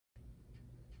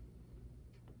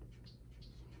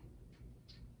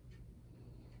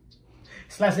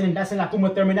Slicing and dicing like Uma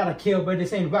Thurman, not a kill, but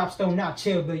this ain't rap stone, not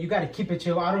chill, but you gotta keep it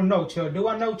chill. I don't know, chill. Do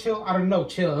I know chill? I don't know,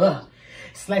 chill.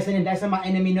 Slicing and dicing, my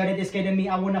enemy know that they're scared of me.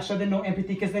 I will not show them no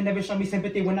empathy, cause they never show me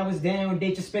sympathy. When I was down,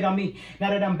 they just spit on me. Now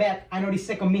that I'm back, I know they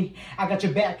sick of me. I got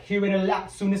your back, hear it a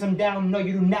lot. Soon as I'm down, no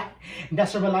you do not.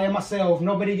 That's to rely on myself.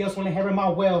 Nobody else will inherit my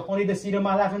wealth. Only the seed of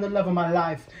my life and the love of my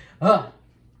life.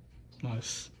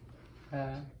 Nice.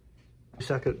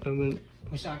 Wish I could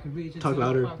reach into talk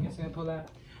louder.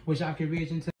 Wish I could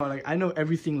reach into. Like I know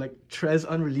everything. Like Trez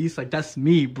unreleased. Like that's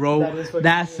me, bro.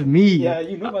 That's me. me. Yeah,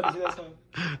 you know about to do that song.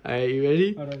 Alright, you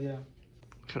ready? Hold on, yeah.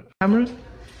 Camera?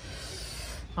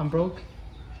 I'm broke.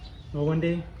 But one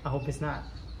day, I hope it's not.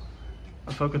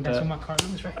 I fuck with That's that. what my car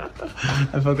is, right?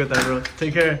 I fuck with that, bro.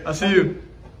 Take care. I'll see you.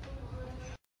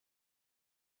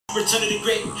 Return of the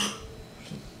great.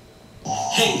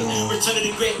 Hey, return of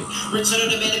the great. Return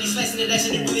of the man that be slicing and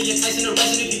dicing and really enticing the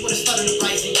rising of people that started the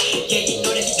rising. Yeah, you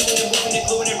know that he's doing the moving and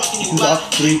glowing and rocking and wild.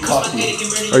 3 coffee.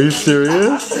 Are you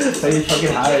serious? Are you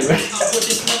fucking high, man?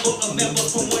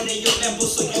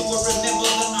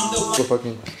 So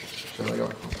fucking.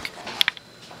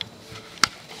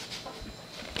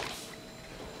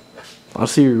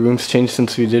 Honestly, your room's changed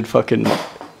since we did fucking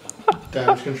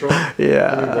Damage control?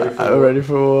 yeah. I'm ready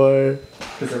for war.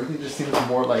 Because everything just seems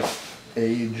more like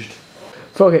aged.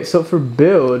 So okay, so for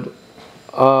build,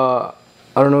 I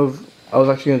don't know if I was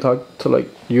actually gonna talk to like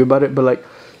you about it, but like,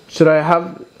 should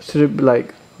it be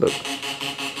like, look,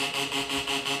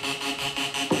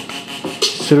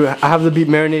 should I have the beat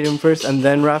marinating first and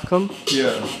then rap come?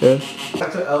 Yeah. Yeah.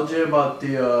 Talked to LJ about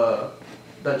the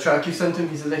that track you sent him.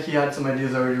 He said that he had some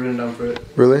ideas already written down for it.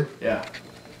 Really? Yeah.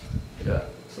 Yeah.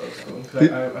 So it's cool.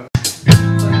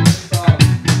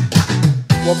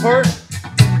 What part?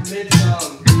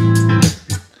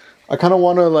 I kind of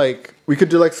want to like, we could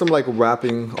do like some like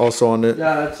rapping also on it.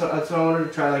 Yeah, that's what I wanted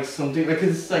to try, like something like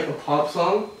it's like a pop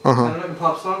song. Uh-huh. Kind of like a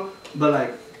pop song, but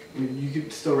like you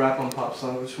could still rap on pop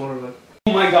song. Which one of them?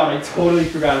 Oh my god, I totally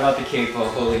forgot about the capo.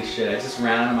 Holy shit, I just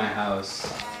ran out of my house.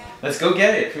 Let's go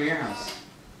get it from your house.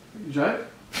 You drive?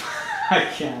 I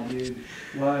can't, dude.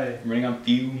 Why? I'm running on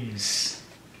fumes.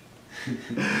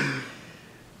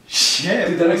 Shit,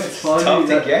 dude, that looks funny. Tough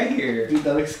to get here. Dude,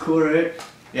 that looks cool, right?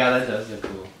 Yeah, that does look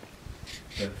cool.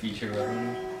 The feature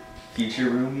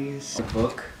roomies. The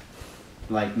book,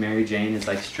 like Mary Jane is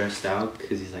like stressed out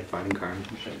because he's like fighting crime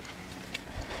and shit.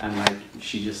 And like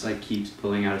she just like keeps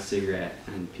pulling out a cigarette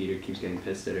and Peter keeps getting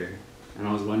pissed at her. And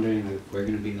I was wondering like if we're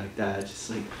gonna be like that, just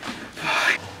like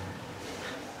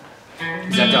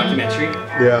is that documentary?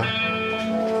 Yeah.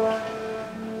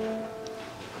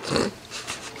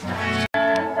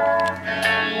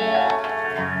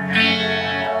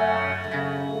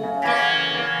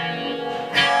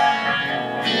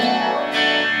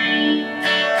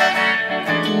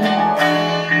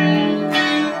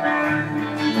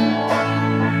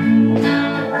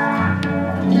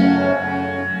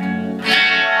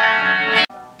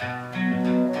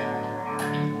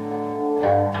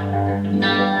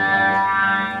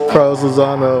 Carlos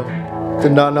Lozano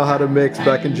did not know how to mix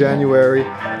back in January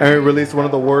and he released one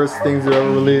of the worst things he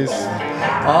ever released.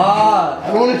 Ah, I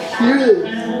don't want to hear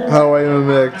it. How do I even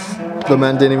mix? The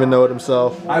man didn't even know it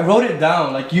himself. I wrote it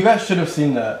down. Like you guys should have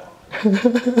seen that.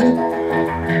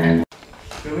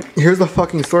 Here's the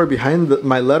fucking story behind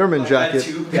my Letterman jacket.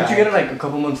 Did you get it like a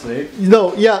couple months late?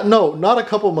 No, not a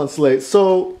couple months late.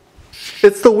 So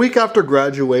it's the week after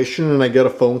graduation and I get a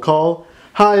phone call.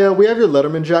 Hi, we have your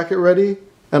Letterman jacket ready.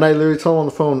 And I literally tell him on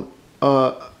the phone,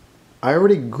 I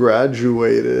already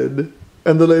graduated.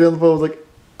 And the lady on the phone was like,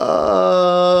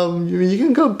 you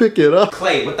can come pick it up.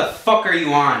 Clay, what the fuck are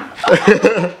you on?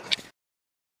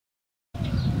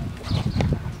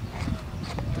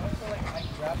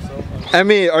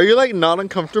 Emmy, are you like not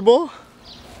uncomfortable?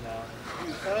 No.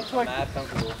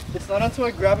 It's not until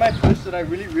I grab my push that I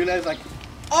really realize like,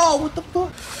 oh, what the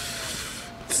fuck?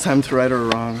 It's time to right our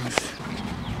wrongs.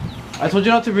 I told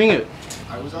you not to bring it.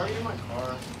 I was already in my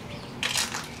car.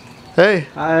 Hey.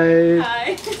 Hi.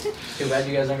 Hi. Too bad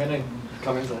you guys aren't gonna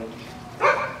come inside.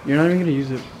 You're not even gonna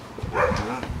use it.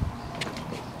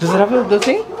 Does it have the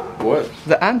thing? What?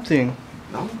 The amp thing.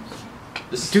 No.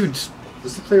 Dude, just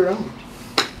to play around.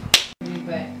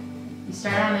 But you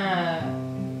start on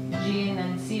a G and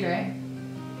then C, right?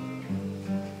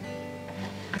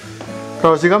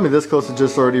 Carlos, you got me this close to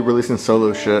just already releasing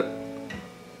solo shit.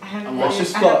 Watch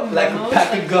this spot like a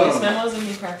pack of gum. Voice memos of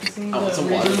me practicing the original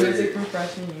music from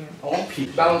freshman year. I want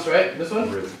peak. Balance, right? This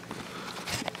one? Really?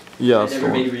 Yeah, that's Never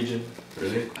made region.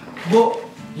 Really? Well,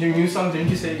 your new song, didn't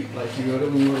you say like you wrote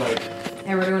it when you were like...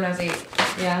 I wrote it when I was 8.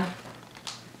 Yeah.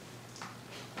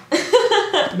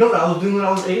 No, I was doing when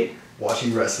I was 8.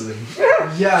 Watching wrestling.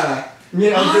 Yeah. Me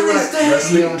and LJ were like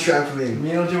Wrestling on trampoline.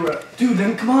 Me and LJ were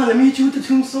dude, come on, let me hit you with the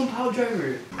tombstone power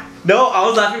driver. No, I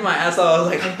was laughing my ass off. I was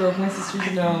like, I broke my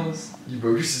sister's nose. You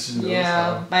broke your sister's nose?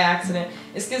 Yeah, by accident.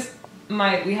 It's because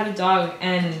we had a dog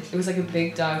and it was like a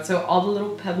big dog, so all the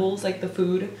little pebbles, like the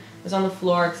food, was on the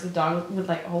floor because the dog would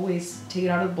like always take it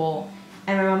out of the bowl.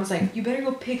 And my mom was like, you better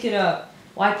go pick it up.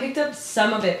 Well, I picked up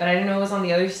some of it, but I didn't know it was on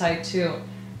the other side too.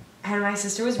 And my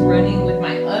sister was running with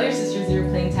my other sisters, they were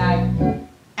playing tag,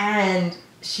 and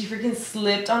she freaking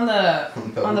slipped on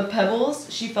the pebbles.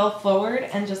 She fell forward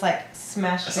and just like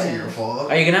smashed That's not your fault.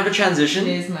 are you gonna have a transition?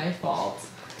 It is my fault.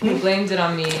 He blamed it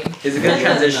on me. Is it gonna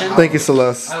transition? Thank you,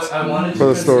 Celeste, I wanted for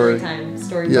the to story.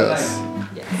 Story Yes. time.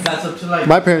 Yes. That's up to like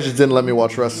My parents just didn't let me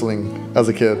watch wrestling as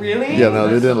a kid. Really? Yeah, no,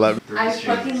 they didn't let me. I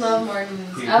fucking love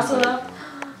Martin's. I also love.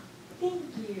 Thank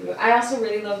you. I also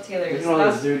really love Taylor's. You know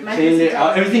That's- this, dude. my Taylor, sister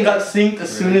tells everything me- got synced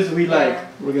as soon as we like Yeah.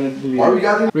 we're gonna delete. Why it. we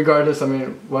got them? Regardless, I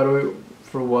mean, why do we?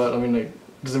 For what? I mean, like,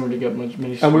 doesn't really get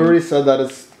many. And we already said that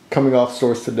it's coming off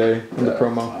stores today in the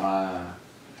promo.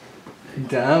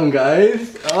 Damn,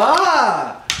 guys.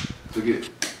 Ah! Look at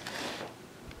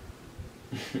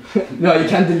No, you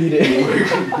can't delete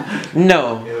it.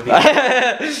 No.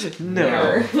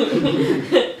 No.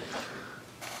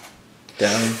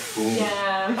 Damn.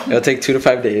 Yeah. It'll take 2 to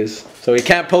 5 days. So we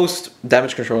can't post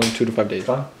damage control in 2 to 5 days.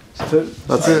 That's it.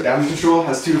 That's Alright, it. Damage control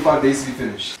has 2 to 5 days to be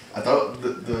finished. I thought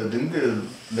didn't the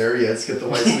Larriettes get the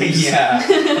white sleeves? Yeah.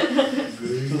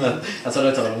 That's what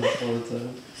I told him all the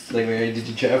time. Like, Mary, did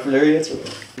you try out for Larry?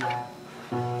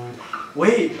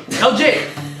 Wait, LJ!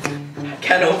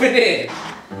 Can't open it!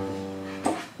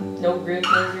 No grip,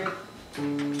 no grip.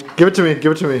 Give it to me.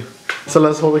 Give it to me. So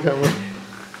let's hold the camera.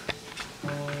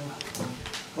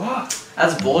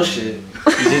 That's bullshit.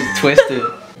 You just twist it.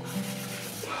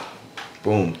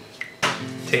 Boom.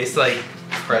 Tastes like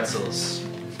pretzels,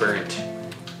 burnt.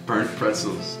 Burnt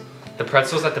pretzels. The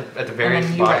pretzels at the very And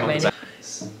then you bottom write of the my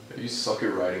bag. You suck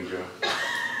at writing, Joe.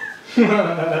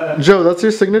 Joe, that's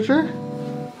your signature?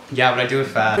 Yeah, but I do it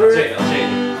fast. LJ.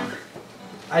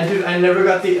 I never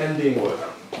got the ending.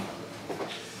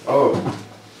 Oh.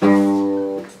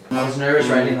 I was nervous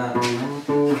writing that.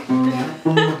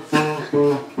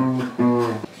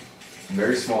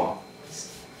 Very small.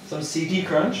 Some CD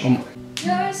crunch?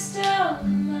 You're still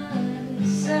my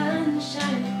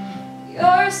sunshine.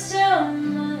 You're still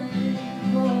my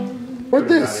home. Record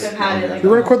this. I've had it like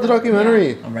You're gonna record the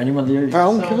documentary. I'm writing my lyrics. I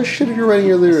don't give a shit if you're writing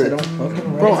your lyrics.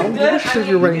 Bro, I don't give a shit if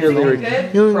you're writing your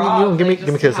lyrics. You don't give me a kiss.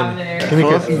 Give me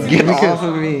a kiss. Give me a kiss.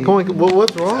 Come on,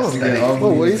 what's wrong?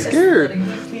 Whoa, what are you scared?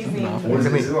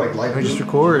 Let me just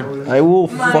record. I will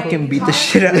fucking beat the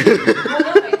shit out of you.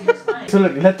 So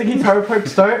look, let the guitar part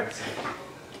start.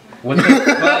 What the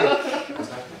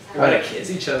fuck? We're gonna kiss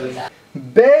each other.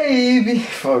 Baby!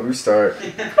 Fuck, restart.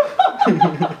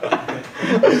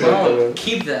 No,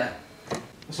 keep that.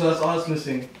 So that's all that's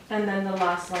missing. And then the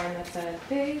last line that said,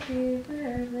 baby,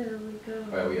 where will we go?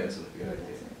 Alright, we got something. At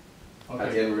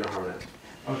the end, we're gonna harmonize.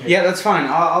 Okay. Yeah, that's fine.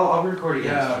 I'll record it.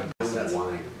 Yeah. That's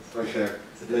wine. Right there.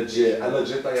 Legit. I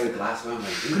legit thought you had a glass of wine. I'm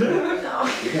like,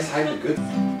 dude, you guys hide the good.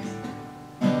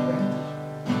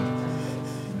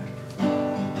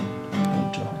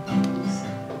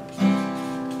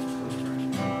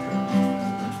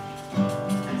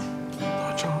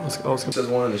 He says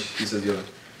one and she says the other.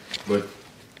 But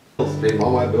paid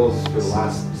all my bills for the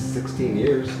last 16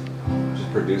 years.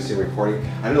 Just producing, recording.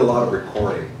 I did a lot of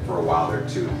recording for a while there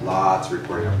too. Lots of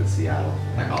recording up in Seattle.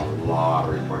 Like a lot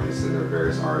of recording. Just in there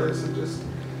various artists and just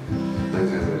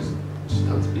there's just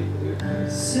tons of people, dude.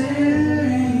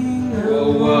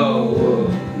 Whoa, whoa, whoa.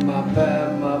 My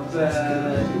bad, my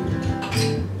bad.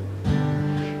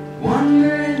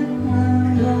 Wondering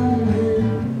when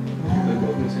They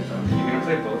both at the same time. You gonna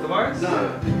play both of ours? No.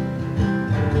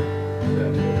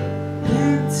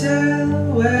 can't tell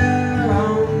where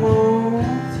I'm on.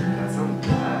 That sounds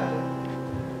bad.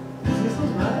 This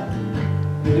sounds bad.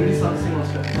 They literally sound the same on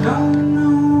Spotify. Don't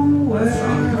know where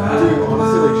Dude,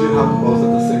 honestly, like, should have them both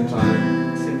at the same time.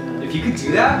 Same time. If you could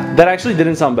do that, That actually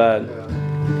didn't sound bad.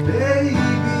 Baby!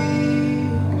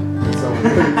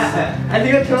 I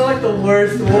think I chose like the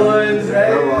worst ones,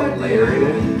 right? Layering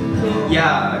it.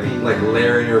 yeah, I mean, Like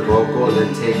layering your vocal and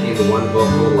then taking the one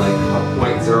vocal like a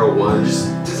 0.01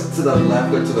 just to the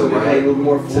left or to the right. A little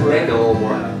more to make it a little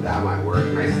more. That might work.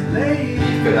 Nice.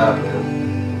 Beef it up,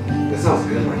 man. It sounds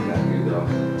good like that, dude, though.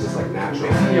 Just like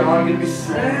natural. Your arm gonna be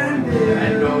stranded.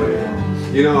 I know it.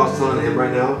 You know, I was telling him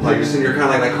right now, like you're sitting here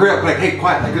kind of like hurry up, like hey,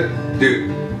 quiet, like good, dude.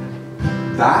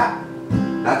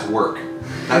 That's work.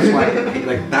 That's why,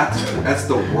 like, that's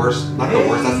the worst, not the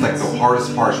worst, that's like the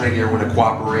hardest part, trying to get everyone to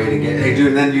cooperate and get, hey dude,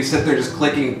 and then you sit there just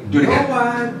clicking, do it again. No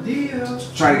idea.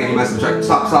 Try to get you message, try,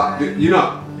 stop, dude, you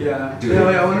know. Yeah. Dude,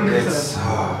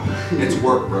 it's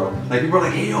work, bro. Like, people are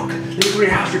like, hey, yo, let me go to your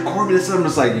house, record me this, and I'm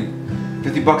just like,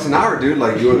 $50 an hour, dude,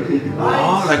 like, you,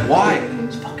 oh, like, why?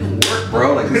 It's fucking work,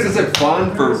 bro. Like, this isn't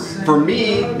fun for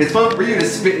me. It's fun for you to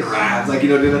spit in raps, like, you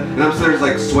know, do that. And I'm sitting there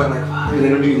like sweating, like, fuck. And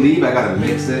then when you leave, I gotta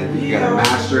mix it, you gotta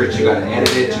master it, you gotta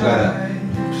edit it, you gotta,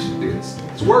 dude,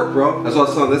 it's work, bro. That's what I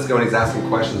was telling this guy when he's asking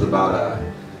questions about,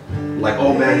 like,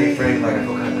 oh man, hey Frank, like, I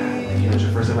feel kind of bad, like, you know, it's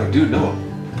your first time. Like, dude, no,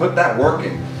 put that work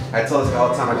in. I tell this guy all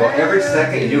the time, I go, every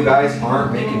second you guys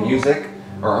aren't making music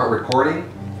or aren't recording,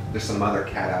 there's some other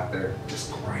cat out there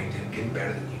just grinding, getting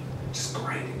better than you. Just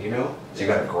grinding, you know? So you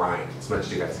gotta grind as much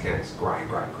as you guys can. Just grind.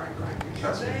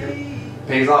 Trust me, dude. It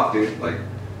pays off, dude. Like,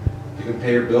 you can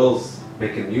pay your bills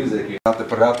making music. You have to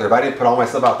put it out there. If I didn't put all my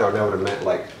stuff out there, I would have meant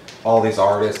like all these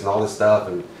artists and all this stuff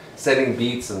and setting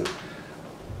beats and,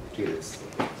 dude, it's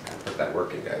gotta put that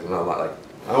work in, guys. I'm not like,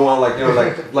 I don't want to, like, you know,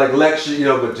 like lecture, you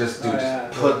know, but just, dude,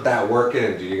 just put that work in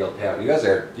and, dude, you're gonna pay out. You guys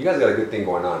got a good thing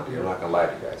going on, dude. I'm not gonna lie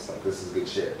to you guys. Like, this is good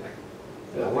shit. Like,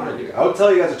 I would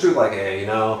tell you guys the truth, like, hey, you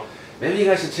know, maybe you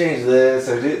guys should change this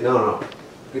or do, no.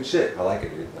 Good shit. I like it,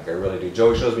 dude. Like, I really do.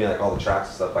 Joey shows me, like, all the tracks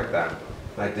and stuff like that.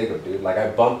 And I dig them, dude. Like, I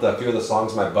bumped a few of the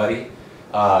songs my buddy.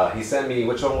 He sent me,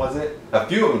 which one was it? A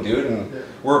few of them, dude. And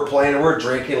we're playing and we're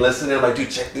drinking, listening. I'm like, dude,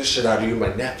 check this shit out, dude.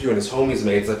 My nephew and his homies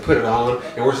mates, like, put it on.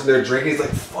 And we're sitting there drinking. He's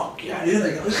like, fuck yeah, dude.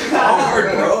 Like, this is hard,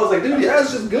 bro. I was like, dude, yeah,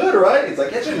 it's just good, right? He's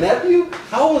like, that's your nephew?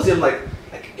 How old was he? I'm like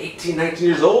 18, 19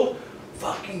 years old?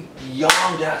 Fucking young,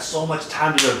 got so much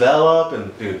time to develop.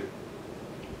 And, dude,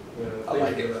 I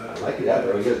like it. Yeah,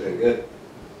 bro. You guys been good.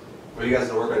 Are you guys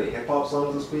gonna work on any hip hop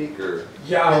songs this week, or?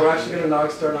 Yeah, we're actually gonna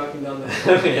start knocking down the.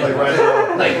 Like right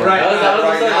now. Like right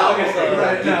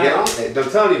now. I'm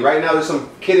telling you, right now, there's some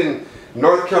kid in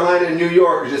North Carolina and New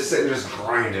York who's just sitting there just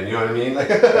grinding. You know what I mean? Like,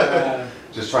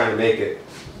 just trying to make it.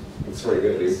 It's pretty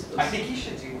good, dude. I think he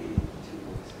should do me.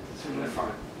 It's really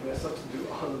fun. We have stuff to do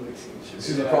on the mixing.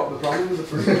 See, the problem is the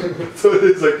first one. So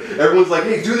it's like everyone's like,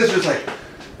 hey, do this. You're just like.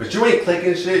 But you ain't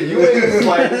clicking shit, you ain't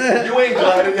sliding, you ain't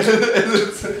gliding. He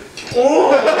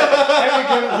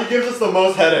gives us the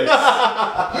most headaches.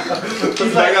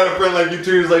 He's like, I got a friend like you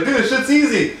too, who's like, dude, this shit's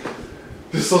easy.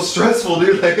 It's so stressful,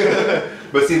 dude. Like,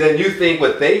 but see, then you think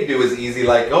what they do is easy,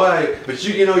 like, oh, but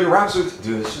you know, your raps are,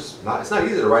 dude, it's not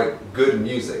easy to write good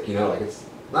music, you know, like, it's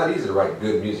not easy to write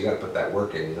good music. You gotta put that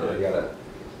work in, you know, you gotta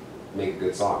make a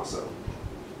good song, so.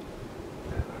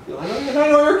 I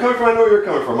know where you're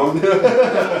coming from.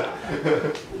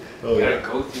 Oh, you gotta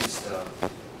go through stuff.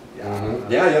 Yeah,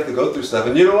 you have to go through stuff.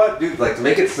 And you know what, dude? Like, to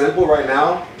make it simple right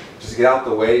now, just get out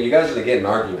the way. You guys are gonna get in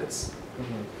arguments.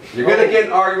 You're gonna get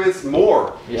in arguments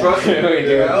more. Yeah. Trust me.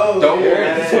 Don't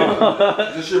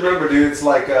just remember, dude. It's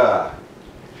like,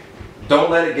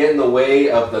 don't let it get in the way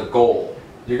of the goal.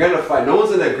 You're gonna fight. No one's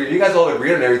gonna agree. You guys all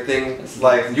agree on everything. It's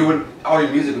like all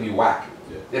your music would be whack.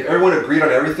 If everyone agreed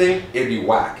on everything, it'd be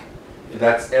whack. It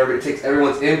takes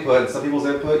everyone's input, and some people's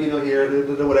input, you know, here,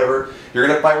 whatever. You're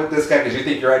gonna fight with this guy because you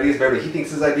think your idea is better, but he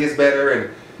thinks his idea is better, and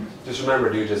just remember,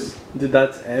 dude, Dude,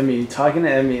 that's Emmy. Talking to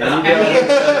Emmy. I'm not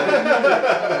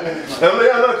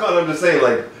calling, I'm just saying,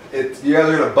 like, you guys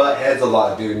are gonna butt heads a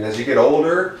lot, dude, and as you get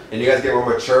older, and you guys get more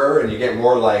mature, and you get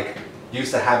more, like,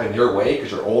 used to having your way,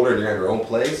 because you're older and you're in your own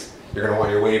place, you're gonna want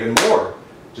your way even more.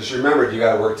 Just remember, you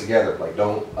gotta work together. Like,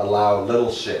 don't allow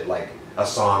little shit like a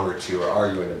song or two or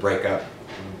arguing to break up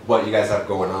what you guys have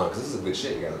going on. Because this is good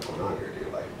shit you guys have going on here,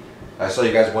 dude. Like, I saw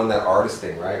you guys won that artist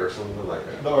thing, right, or something like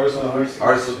that. The artist.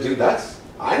 Artist, dude.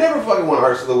 I never fucking won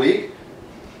artist of the week.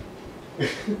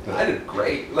 I did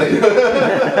great. Like,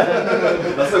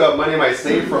 I still got money in my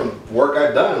safe from work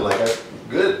I've done. Like,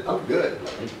 I'm good.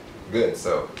 Good.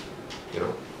 So, you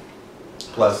know.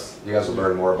 Plus, you guys will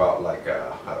learn more about like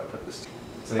how to put this.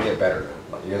 It's gonna get better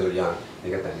now. Like, you guys are young.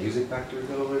 You got that music factory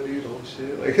going, dude. Oh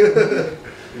shit! Like,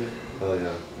 oh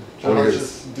yeah. John was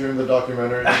just doing the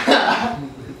documentary. Yeah.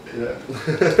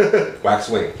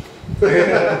 WAXWING.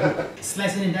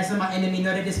 Slicing and dicing my enemy,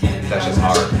 know that this can't be. That's just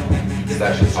hard.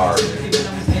 That's just hard.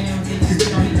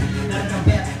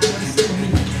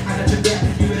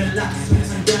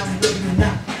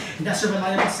 That's your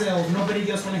rely on myself.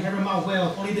 Nobody else wanna hear my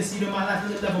wealth. Only the seed of my life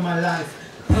and the love of my life.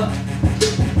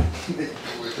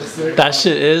 That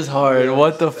shit is hard.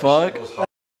 What the fuck?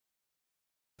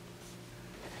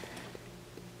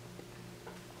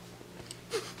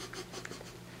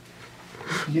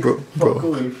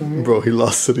 Bro, he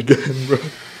lost it again, bro.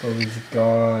 Oh, he's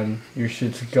gone. Your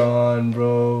shit's gone,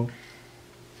 bro.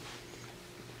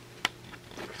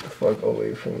 fuck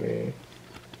away from me.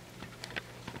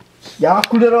 Ya,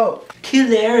 culero!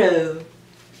 Culero.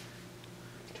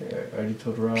 Okay, I already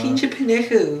told Rob. Pinche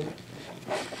pendejo.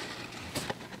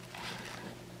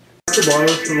 The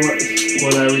volume for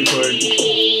when I record.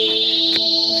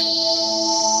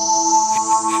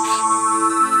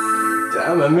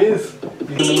 Damn, I miss.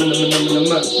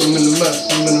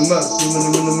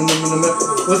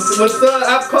 What's the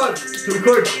app called to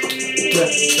record?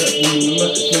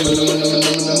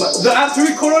 The app to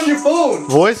record on your phone.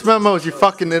 Voice memos, you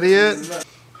fucking idiot.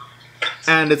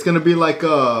 And it's gonna be like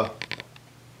a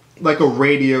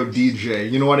radio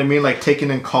DJ. You know what I mean? Like taking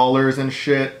in callers and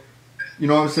shit. You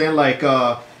know what I'm saying? Like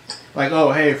oh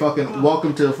hey, fucking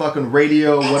welcome to fucking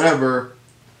radio whatever.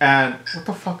 And what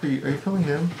the fuck are you filming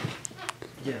him?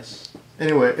 Yes.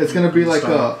 Anyway, it's gonna be like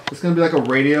a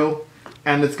radio,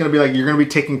 and it's gonna be like you're gonna be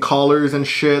taking callers and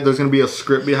shit. There's gonna be a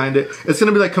script behind it. It's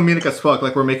gonna be like comedic as fuck.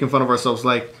 Like we're making fun of ourselves.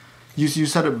 Like you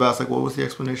said it best. Like what was the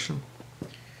explanation?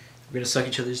 We're gonna suck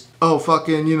each other's. Oh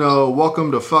fucking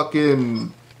welcome to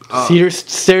fucking. Cedar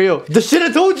Stereo. The shit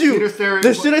I told you. Cedar Stereo.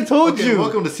 The shit I told you.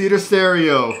 Welcome to Cedar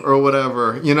Stereo or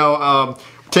whatever.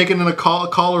 Taking in a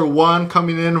caller one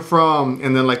coming in from,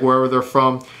 and then like wherever they're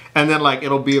from, and then like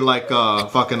it'll be like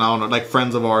fucking I don't know, like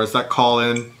friends of ours that call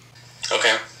in.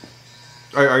 Okay.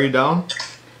 Are you down?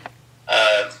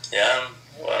 Yeah.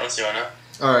 Well, I don't see why not.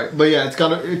 All right, but yeah, it's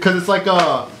because it's like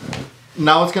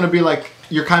now it's gonna be like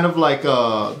you're kind of like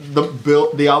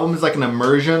the album is like an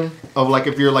immersion of like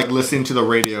if you're like listening to the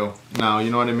radio now.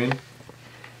 You know what I mean?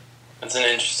 That's an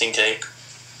interesting take.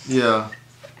 Yeah.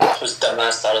 Who's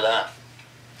dumbass thought of that?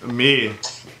 Me.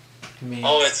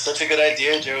 Oh, it's such a good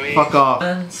idea, Joey. Fuck off.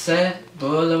 Sunset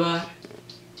Boulevard.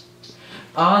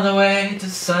 On the way to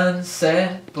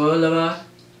Sunset Boulevard.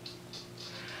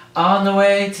 On the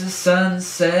way to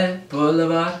Sunset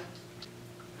Boulevard.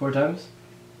 4 times?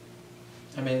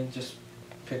 I mean, just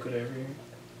pick whatever.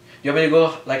 You want me to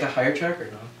go like a higher track or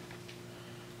no?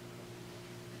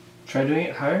 Try doing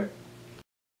it higher?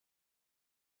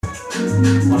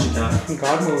 Watch it down.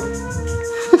 God mode.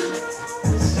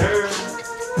 Sir.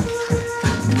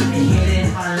 We hit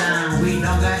it online, we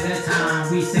don't got the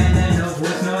time. We sending no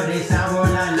voice, no they sound la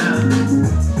la.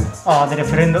 Oh, de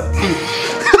referendo.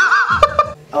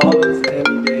 All those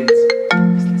Emmy days.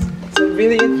 So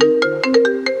really?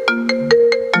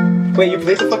 Wait, you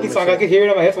played the fucking song? I could hear it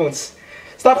on my headphones.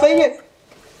 Stop playing it!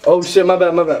 Oh shit, my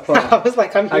bad. Hold on. I was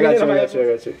like, I'm hearing it on my I got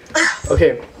you.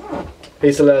 Okay.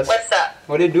 Hey Celeste. What's up?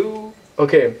 What did it do?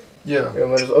 Okay. Yeah.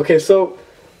 Okay, so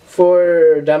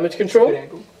for damage control.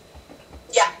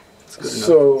 Yeah.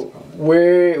 So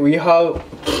we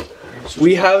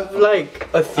have like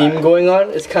a theme going on.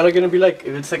 It's kind of gonna be like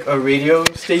it's like a radio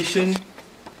station.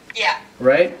 Yeah.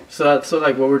 Right? So that's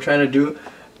like what we're trying to do,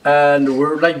 and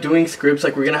we're like doing scripts.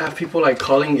 Like we're gonna have people like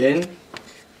calling in.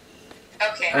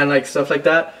 Okay. And like stuff like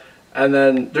that, and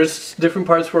then there's different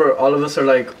parts where all of us are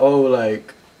like, oh,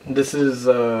 like this is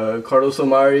Carlos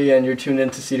Omari and you're tuned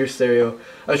into Cedar Stereo.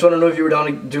 I just want to know if you were down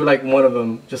to do like one of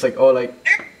them, just like, oh, like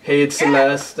hey, it's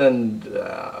Celeste and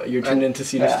you're tuned into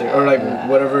Cedar Stereo, or like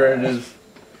whatever it is.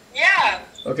 Yeah.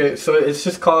 Okay, so it's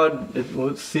just called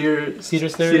Cedar Stereo. Cedar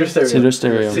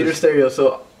Stereo. Cedar Stereo.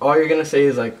 So all you're gonna say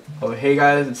is like, oh, hey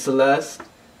guys, it's Celeste.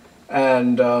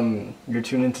 And you're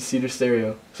tuned into Cedar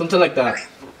Stereo, something like that.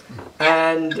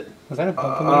 And Was that a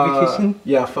bumper notification?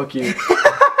 Yeah, fuck you.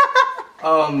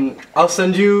 I'll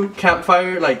send you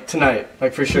Campfire like tonight,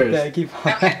 like for sure. Yeah, keep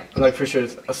on. Like for sure.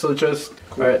 So just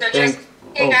alright, So thanks. just,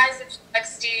 hey guys, it's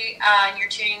CELXTIE, and you're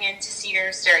tuning into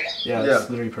Cedar Stereo. Yeah, that's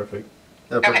literally perfect.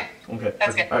 Yeah, Okay. Okay.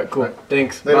 That's good. Alright, cool.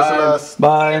 Thanks. Later, Bye. Celeste.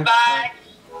 Bye. Bye.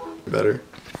 Better.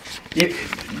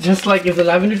 Just like if the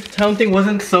Lavender Town thing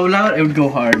wasn't so loud, it would go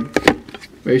hard.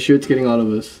 Very sure it's getting all of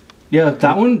us. Yeah,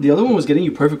 that one, the other one was getting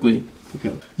you perfectly.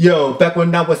 Okay. Yo, back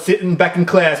when I was sitting back in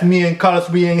class, me and Carlos,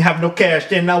 we ain't have no cash.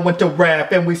 Then I went to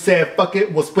rap and we said, fuck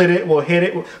it, we'll split it, we'll hit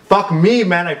it. Fuck me,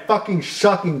 man, I fucking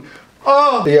shocking.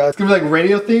 Oh! Yeah, it's gonna be like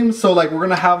radio themes. So like we're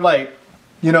gonna have like,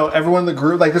 everyone in the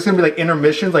group. Like there's gonna be like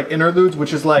intermissions, like interludes,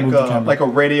 which is like a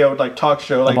radio like talk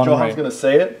show. Like Johan's gonna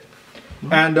say it,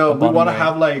 and we want to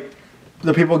have like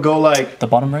the people go like the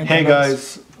bottom right. Hey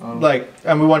guys, like,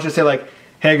 and we want you to say like,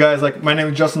 hey guys, like my name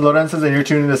is Justin Lorencez and you're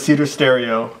tuning into Cedar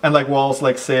Stereo, and like we'll also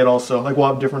like say it also. Like we'll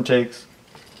have different takes.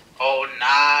 Oh,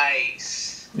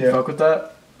 nice. Yeah. Fuck with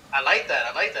that. I like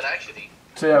that actually.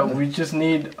 So yeah, we just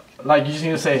need like you just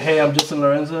need to say, hey, I'm Justin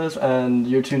Lorencez and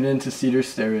you're tuned into Cedar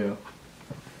Stereo.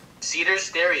 Cedar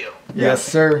Stereo. Yes,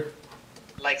 sir.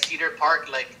 Like Cedar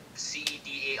Park, like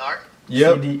CEDAR.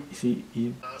 Yep.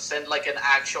 Send like an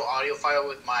actual audio file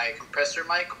with my compressor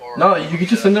mic, or No, you can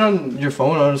just send it on your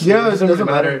phone, honestly. Yeah, it doesn't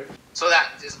matter. so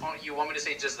that just you want me to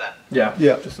say just that? Yeah,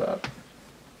 Yeah. just that.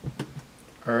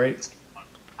 Alright.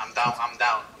 I'm down.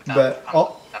 But I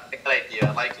like that idea.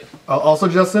 I like it. also,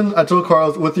 Justin, I told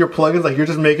Carlos with your plugins, like you're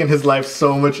just making his life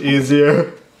so much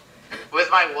easier. With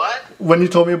my what? When you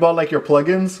told me about like your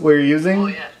plugins, what you're using. Oh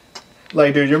yeah.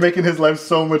 Like, dude, you're making his life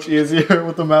so much easier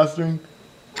with the mastering.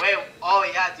 Wait. Oh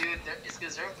yeah, dude. It's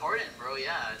because they're important, bro.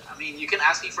 Yeah. I mean, you can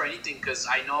ask me for anything because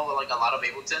I know like a lot of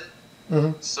Ableton.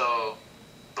 So,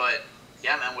 but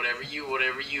yeah, man. Whatever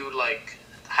you like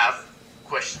have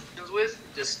questions with,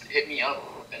 just hit me up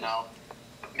and I'll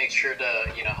make sure to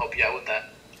help you out with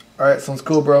that. All right, sounds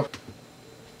cool, bro.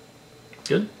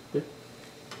 Good.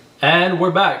 And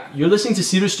we're back. You're listening to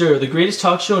Cedar Stereo, the greatest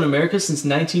talk show in America since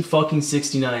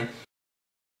 1969.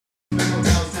 So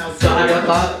have y'all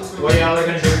thought what y'all are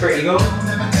gonna do for ego?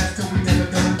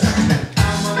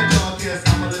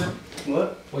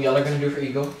 What? What y'all are gonna do for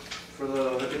ego? For the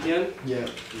hook at the end? Yeah.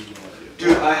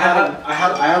 Dude, I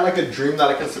had like a dream that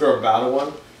I consider a bad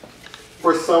one.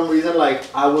 For some reason, like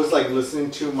I was like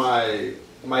listening to my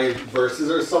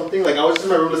verses or something. Like I was just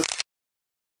in my room listening,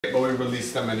 but we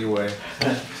released them anyway.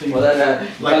 Well, then,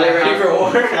 like, are they ready for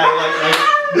war? I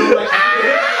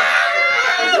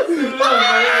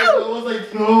was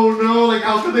like, no, like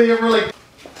how could they ever like?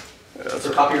 That's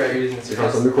for copyright reasons. So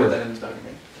just put that in the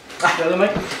document. The other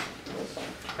mic?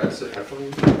 That's it.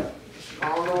 Headphones.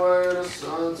 On the way to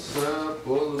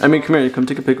sunset. I mean, come here. Come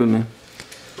take a pic with me.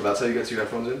 Well, that's how you get your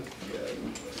headphones in?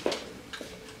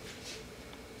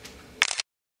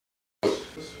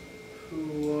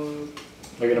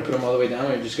 Are you gonna put them all the way down, or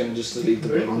are you just gonna delete the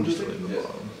bottom? Just delete the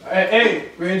bottom. Hey,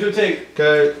 we're gonna do a take.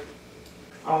 Okay.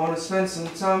 I wanna spend some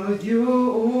time with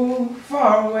you,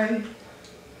 far away.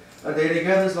 A day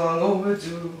together's long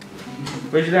overdue.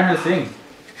 Where'd you learn how to sing?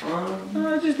 I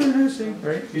just learned how to sing,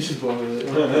 right? You should blow with it.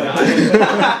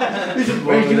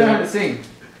 Where'd you learn how to sing?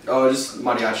 Oh, just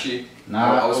mariachi.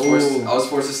 Nah. I was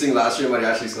forced to sing last year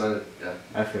mariachi, so yeah.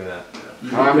 I feel that.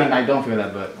 Oh, I mean, I don't feel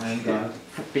that, but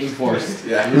being forced.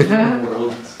 Yeah.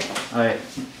 Alright.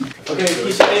 Okay,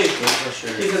 he said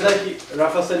that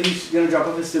Rafael said he's gonna drop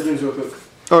off his siblings real quick.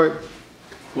 Alright.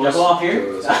 Drop off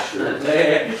here?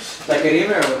 Like an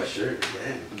email or what? Sure,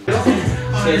 yeah.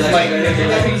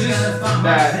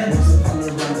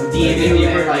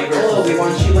 DM like, oh, we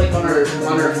want you like on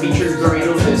our featured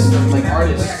radio list of like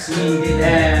artists,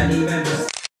 and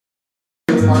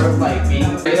part of like being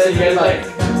like.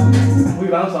 We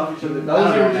bounce off each other. That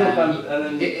was the original plan, and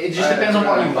then it just depends on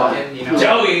what you want, you know.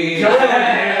 Joey!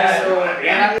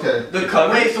 Yeah. The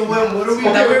cover? Wait, so what are we I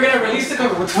thought we were gonna release the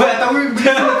cover. Wait, I thought we were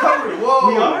releasing the cover. Whoa.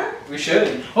 We are? We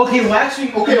should. Okay,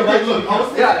 WAXWING. Okay, look. I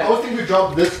was thinking we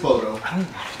dropped this photo.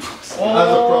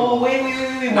 Oh, wait.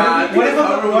 What if on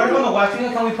the WAXWING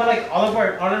account we put like all of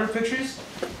our pictures?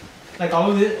 Like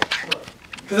all of it?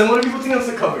 Because then what do people think that's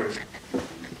the cover?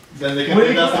 Then they can We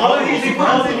think put that's all of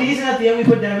these, and at the end we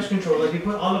put damage control. Like we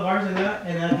put all of ours in that,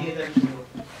 and then at the end damage control.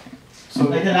 So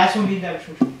like the last one being damage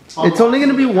control. It's only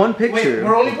gonna be one picture. Wait,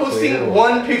 we're only posting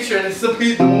one picture, and it's still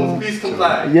the most please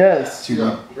comply. Yes.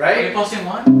 Yeah. Right? Are we posting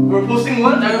one? We're posting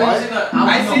one. No, we're posting the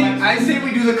album. I say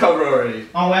we do the cover already.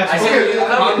 On WAXWING. I say we do the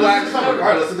cover. On wax cover.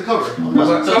 Alright, let's do the cover.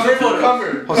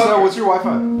 Cover. Jose, what's your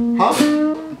Wi-Fi? Huh?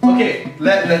 Okay,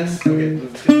 let's get this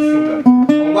thing done. On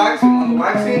the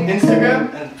waxing,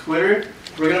 Instagram and Twitter,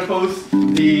 we're gonna post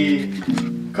the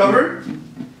cover.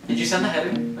 Did you send the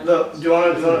header? Do you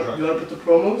wanna put the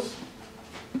promos?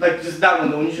 Like just that one,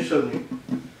 the one you just showed me.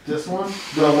 This one?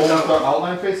 The one with our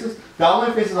outline faces? The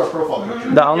outline faces are profile picture.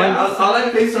 The online. Yeah,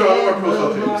 outline faces are all of our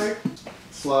profile pics.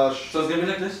 Slash. So it's gonna be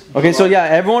like this? Okay, so yeah,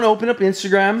 everyone open up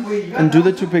Instagram and do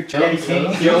the two pictures.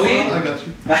 Joey? I got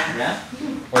you. Yeah?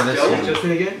 Or this one.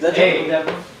 Justin again? Hey,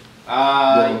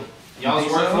 y'all's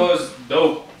workflow is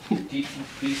dope.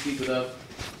 Please keep it up.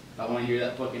 I want to hear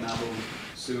that fucking album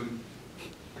soon.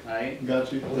 Alright?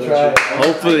 Got you. We'll try.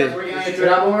 Hopefully. We're getting your third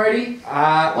album already?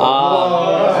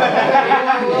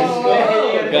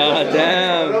 God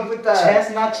damn. Chess,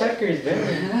 not checkers,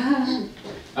 man.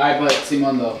 Alright, but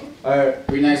Simon though. Alright.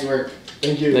 Pretty nice work.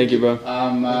 Thank you. Thank you, bro.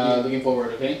 Looking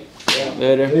forward, okay?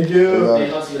 Later. Thank you. Stay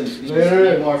hustling.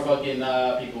 Later. Need more fucking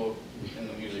people in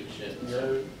the music shit.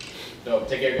 Yeah. Dope.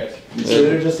 Take care, guys.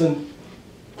 Later, Justin.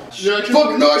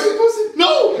 Fuck, no, I said pussy.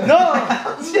 No! No!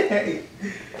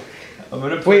 I'm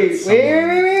gonna Wait.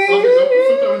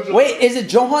 Wait, is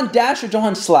it Johan Dash or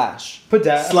Johan Slash? Put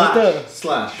that.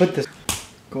 Slash. Put this.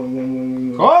 Go.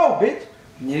 Oh, bitch.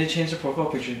 You need to change the profile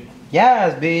picture.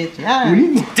 Yes, bitch. Yeah.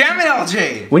 Damn it,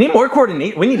 LJ! We need more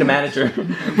coordinate. We need a manager.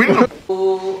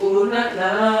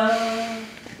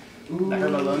 Ooh, That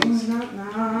hurt my lungs.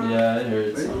 Yeah, it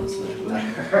hurts, honestly. I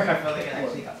felt like I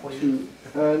actually got poisoned.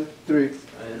 2 and 3. I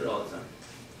did it all the time.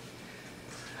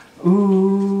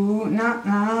 Ooh, nah,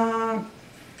 nah.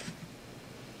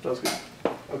 That was good.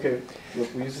 Okay,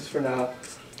 look, we use this for now.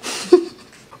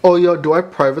 Oh, yo, do I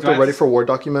private the Ready for War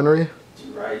documentary?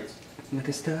 Right. Like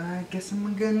a star, I guess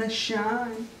I'm gonna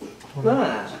shine.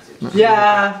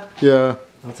 Yeah. Yeah.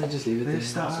 Let's just leave it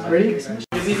there. Ready?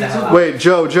 Wait,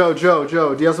 Joe, do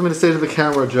you have something to say to the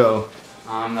camera, Joe?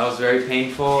 That was very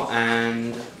painful,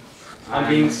 and I'm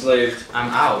being slaved.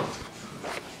 I'm out.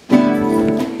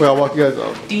 Wait, I'll walk you guys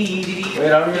out. Wait, I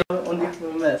don't even want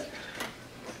to mess.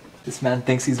 This man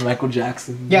thinks he's Michael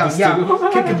Jackson. Yo,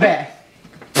 kick it back.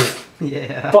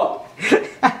 Yeah. Fuck.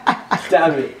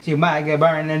 Damn it. You might get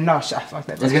burned and no shot. Fuck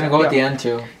that. It's gonna go at the end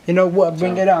too. You know what?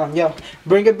 Bring it on, yo.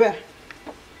 Bring it back.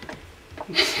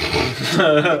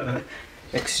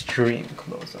 Extreme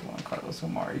close up on Carlos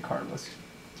Omari. Carlos.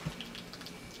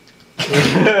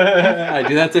 I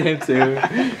do that to him too.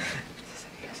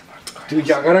 Dude,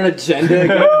 y'all got an agenda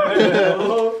again.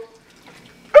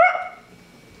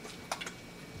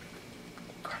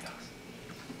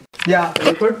 Yeah.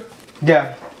 Record?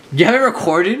 Yeah. You haven't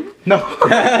recorded? No.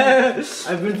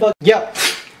 I've been fucking. Yo.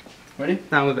 Ready?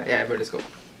 Now we're back. Yeah, let's go.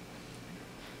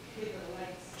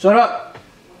 Shut up.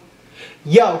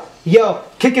 Yo,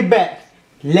 kick it back.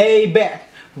 Lay back.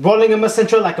 Rolling in my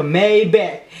central like a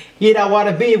Maybach. Yeah, I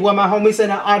wanna be where my homies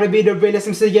and I ought to be the realest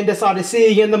MC and that's all to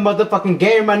see in the motherfucking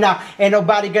game right now. Ain't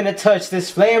nobody gonna touch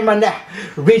this flame right now.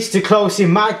 Reach too close, you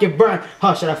might get burned.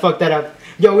 Huh, should I fuck that up?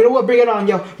 Yo, you know what? Bring it on,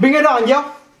 yo. Bring it on,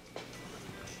 yo.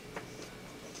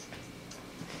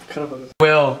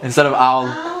 Will instead of owl.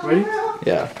 Ready?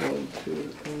 Yeah. 1,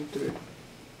 2, 3.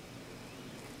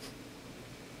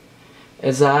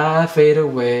 As I fade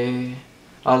away,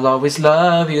 I'll always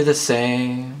love you the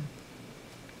same.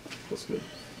 That's good.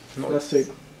 Let's take.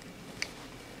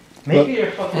 Make it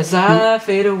your fucking. As I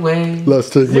fade away. Let's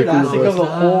take This is your last take of the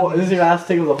whole. This is your last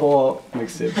take of the whole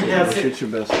mixtape. So Yeah, get your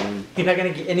best one. You're not gonna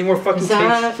get any more fucking As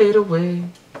I takes. fade away.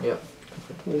 Yep.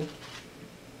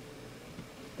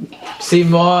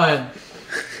 Simon.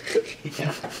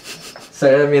 Yeah.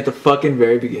 Started at me at the fucking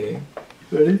very beginning.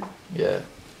 Ready? Yeah.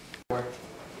 I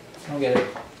don't get it.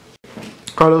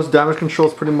 Carlos, damage control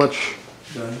is pretty much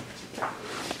Done.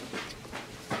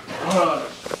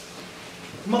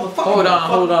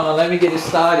 Hold on, let me get it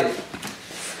started.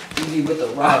 Easy with the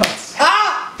rocks.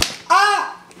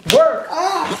 Work.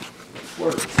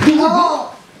 Work.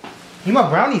 You want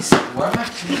brownies?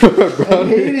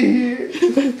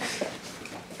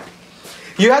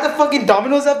 You had the fucking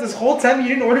Domino's app this whole time and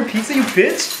you didn't order pizza, you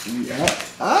bitch? Yeah.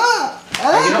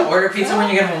 Are you gonna order pizza when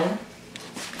you get home?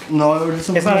 No, I ordered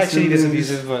some. It's not actually this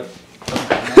abusive, but.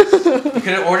 You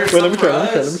could have ordered Wait, some for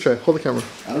us. let me try. Hold the camera.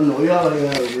 I don't know y'all like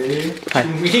that, man.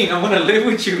 What do you mean? I wanna live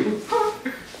with you.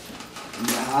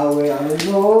 Nah, wait, I don't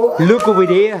know. Look over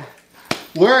there.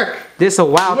 Work! This a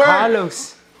wild Work.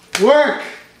 Carlos. Work!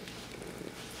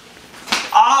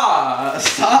 Ah!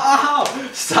 Stop!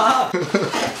 Stop!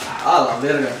 Ah, la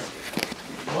verga.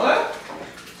 What?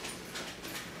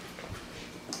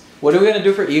 What are we gonna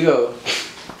do for ego?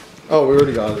 Oh, we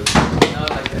already got it. No,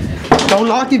 like that. Don't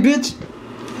lock it, bitch.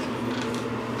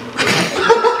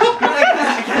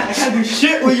 I can't do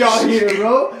shit with y'all here,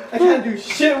 bro. I can't do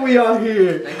shit with y'all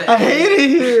here. Like that. I hate it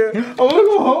here. I wanna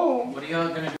go home. What are y'all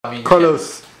gonna do? I mean,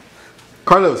 Carlos.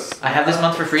 I have this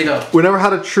month for free though. We never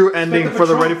had a true ending for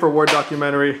the Ready for War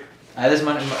documentary. I have this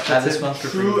month for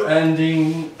free. True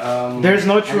ending. There's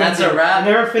no true And that's ending. a wrap.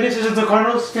 It never finishes until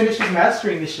Carlos finishes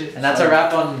mastering this shit. And that's a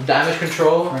wrap on damage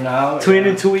control. For now. Tune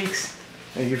in 2 weeks.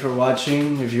 Thank you for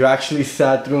watching. If you actually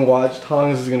sat through and watched how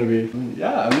long this is gonna be.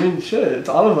 Yeah, I mean, shit. It's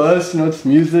all of us. You know, it's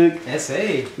music.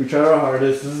 S.A. We tried our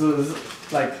hardest. This is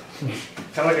like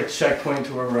kind of like a checkpoint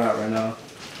to where we're at right now.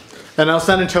 And now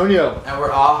San Antonio. And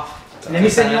we're off. Let me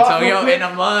send you off real Antonio quick. in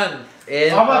a month.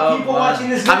 In All my a people month. watching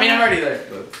this I mean, video. I'm already there.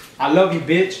 I love you,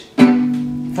 bitch.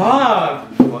 Fuck.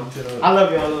 I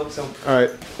love y'all. So Alright.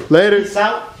 Later. peace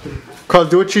out. Carl,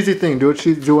 do a cheesy thing. Do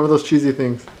one of those cheesy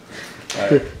things.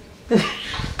 Alright.